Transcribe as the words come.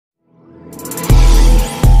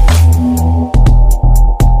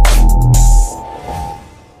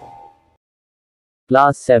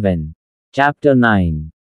Class 7. Chapter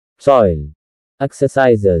 9. Soil.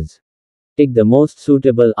 Exercises. Tick the most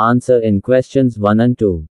suitable answer in questions 1 and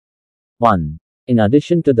 2. 1. In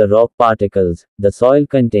addition to the rock particles, the soil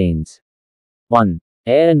contains 1.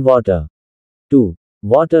 Air and water. 2.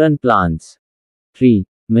 Water and plants. 3.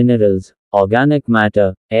 Minerals, organic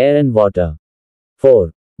matter, air and water.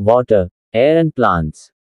 4. Water, air and plants.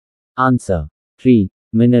 Answer. 3.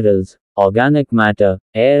 Minerals, organic matter,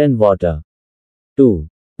 air and water. 2.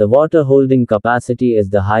 The water holding capacity is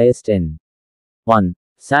the highest in 1.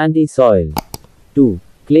 Sandy soil. 2.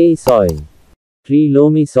 Clay soil. 3.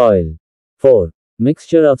 Loamy soil. 4.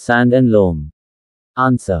 Mixture of sand and loam.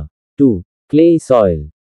 Answer. 2. Clay soil.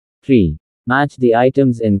 3. Match the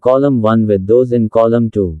items in column 1 with those in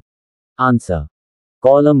column 2. Answer.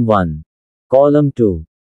 Column 1. Column 2.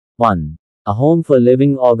 1. A home for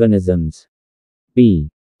living organisms.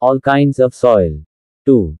 B. All kinds of soil.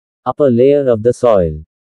 2. Upper layer of the soil.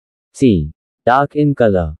 C. Dark in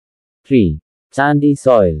color. 3. Sandy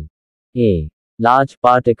soil. A. Large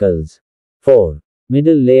particles. 4.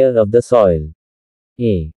 Middle layer of the soil.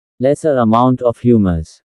 A. Lesser amount of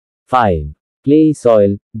humus. 5. Clay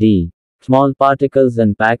soil. D. Small particles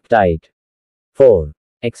and packed tight. 4.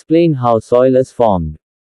 Explain how soil is formed.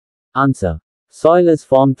 Answer. Soil is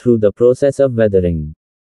formed through the process of weathering.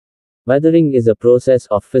 Weathering is a process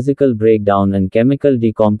of physical breakdown and chemical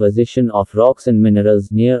decomposition of rocks and minerals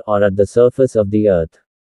near or at the surface of the earth.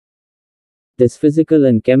 This physical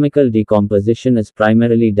and chemical decomposition is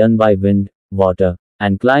primarily done by wind, water,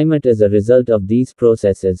 and climate. As a result of these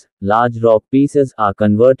processes, large rock pieces are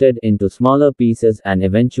converted into smaller pieces and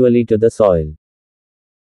eventually to the soil.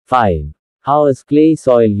 5. How is clay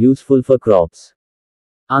soil useful for crops?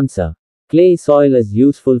 Answer. Clay soil is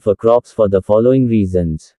useful for crops for the following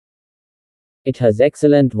reasons. It has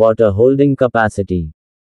excellent water holding capacity.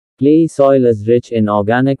 Clay soil is rich in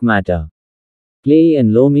organic matter. Clay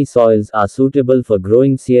and loamy soils are suitable for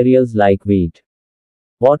growing cereals like wheat.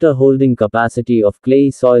 Water holding capacity of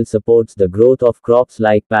clay soil supports the growth of crops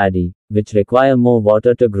like paddy, which require more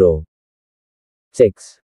water to grow.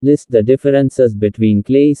 6. List the differences between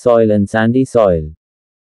clay soil and sandy soil.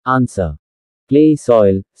 Answer. Clay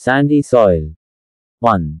soil, sandy soil.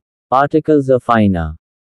 1. Particles are finer.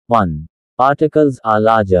 1. Particles are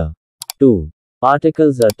larger. 2.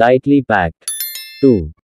 Particles are tightly packed.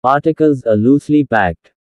 2. Particles are loosely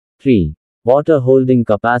packed. 3. Water holding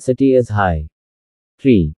capacity is high.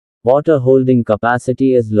 3. Water holding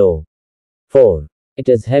capacity is low. 4. It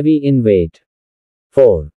is heavy in weight.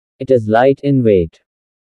 4. It is light in weight.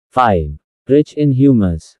 5. Rich in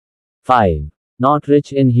humus. 5. Not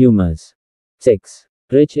rich in humus. 6.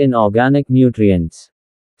 Rich in organic nutrients.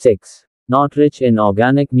 6. Not rich in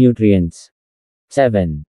organic nutrients.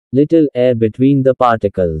 7. Little air between the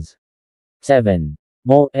particles. 7.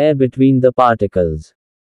 More air between the particles.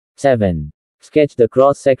 7. Sketch the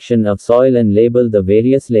cross-section of soil and label the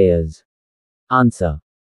various layers. Answer.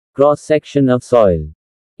 Cross-section of soil.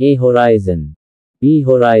 A. Horizon. B.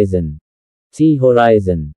 Horizon. C.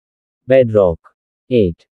 Horizon. Bedrock.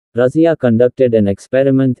 8. Razia conducted an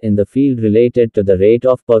experiment in the field related to the rate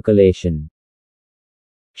of percolation.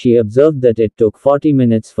 She observed that it took 40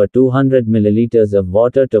 minutes for 200 milliliters of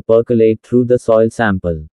water to percolate through the soil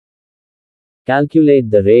sample. Calculate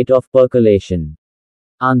the rate of percolation.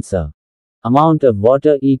 Answer. Amount of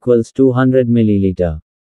water equals 200 milliliter.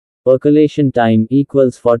 Percolation time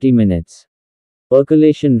equals 40 minutes.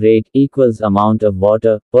 Percolation rate equals amount of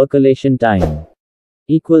water, percolation time.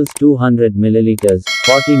 Equals 200 milliliters,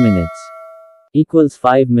 40 minutes. Equals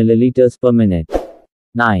 5 milliliters per minute.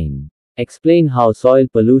 9. Explain how soil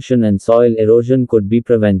pollution and soil erosion could be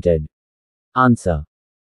prevented. Answer.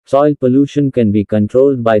 Soil pollution can be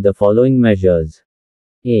controlled by the following measures.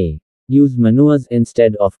 A. Use manures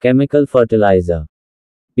instead of chemical fertilizer.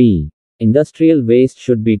 B. Industrial waste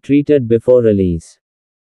should be treated before release.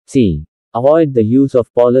 C. Avoid the use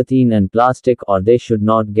of polythene and plastic or they should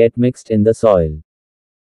not get mixed in the soil.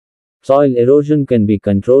 Soil erosion can be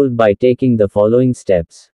controlled by taking the following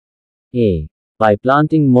steps. A. By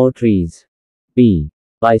planting more trees. B.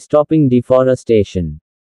 By stopping deforestation.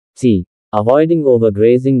 C. Avoiding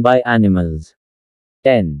overgrazing by animals.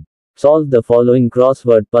 10. Solve the following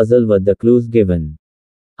crossword puzzle with the clues given.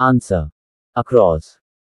 Answer. Across.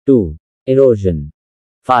 2. Erosion.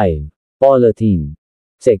 5. Polythene.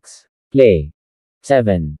 6. Clay.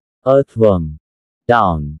 7. Earthworm.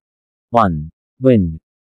 Down. 1. Wind.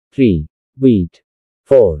 3. Wheat.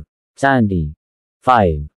 4. Sandy.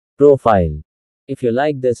 5. Profile. If you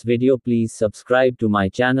like this video, please subscribe to my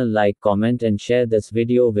channel, like, comment and share this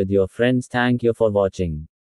video with your friends. Thank you for watching.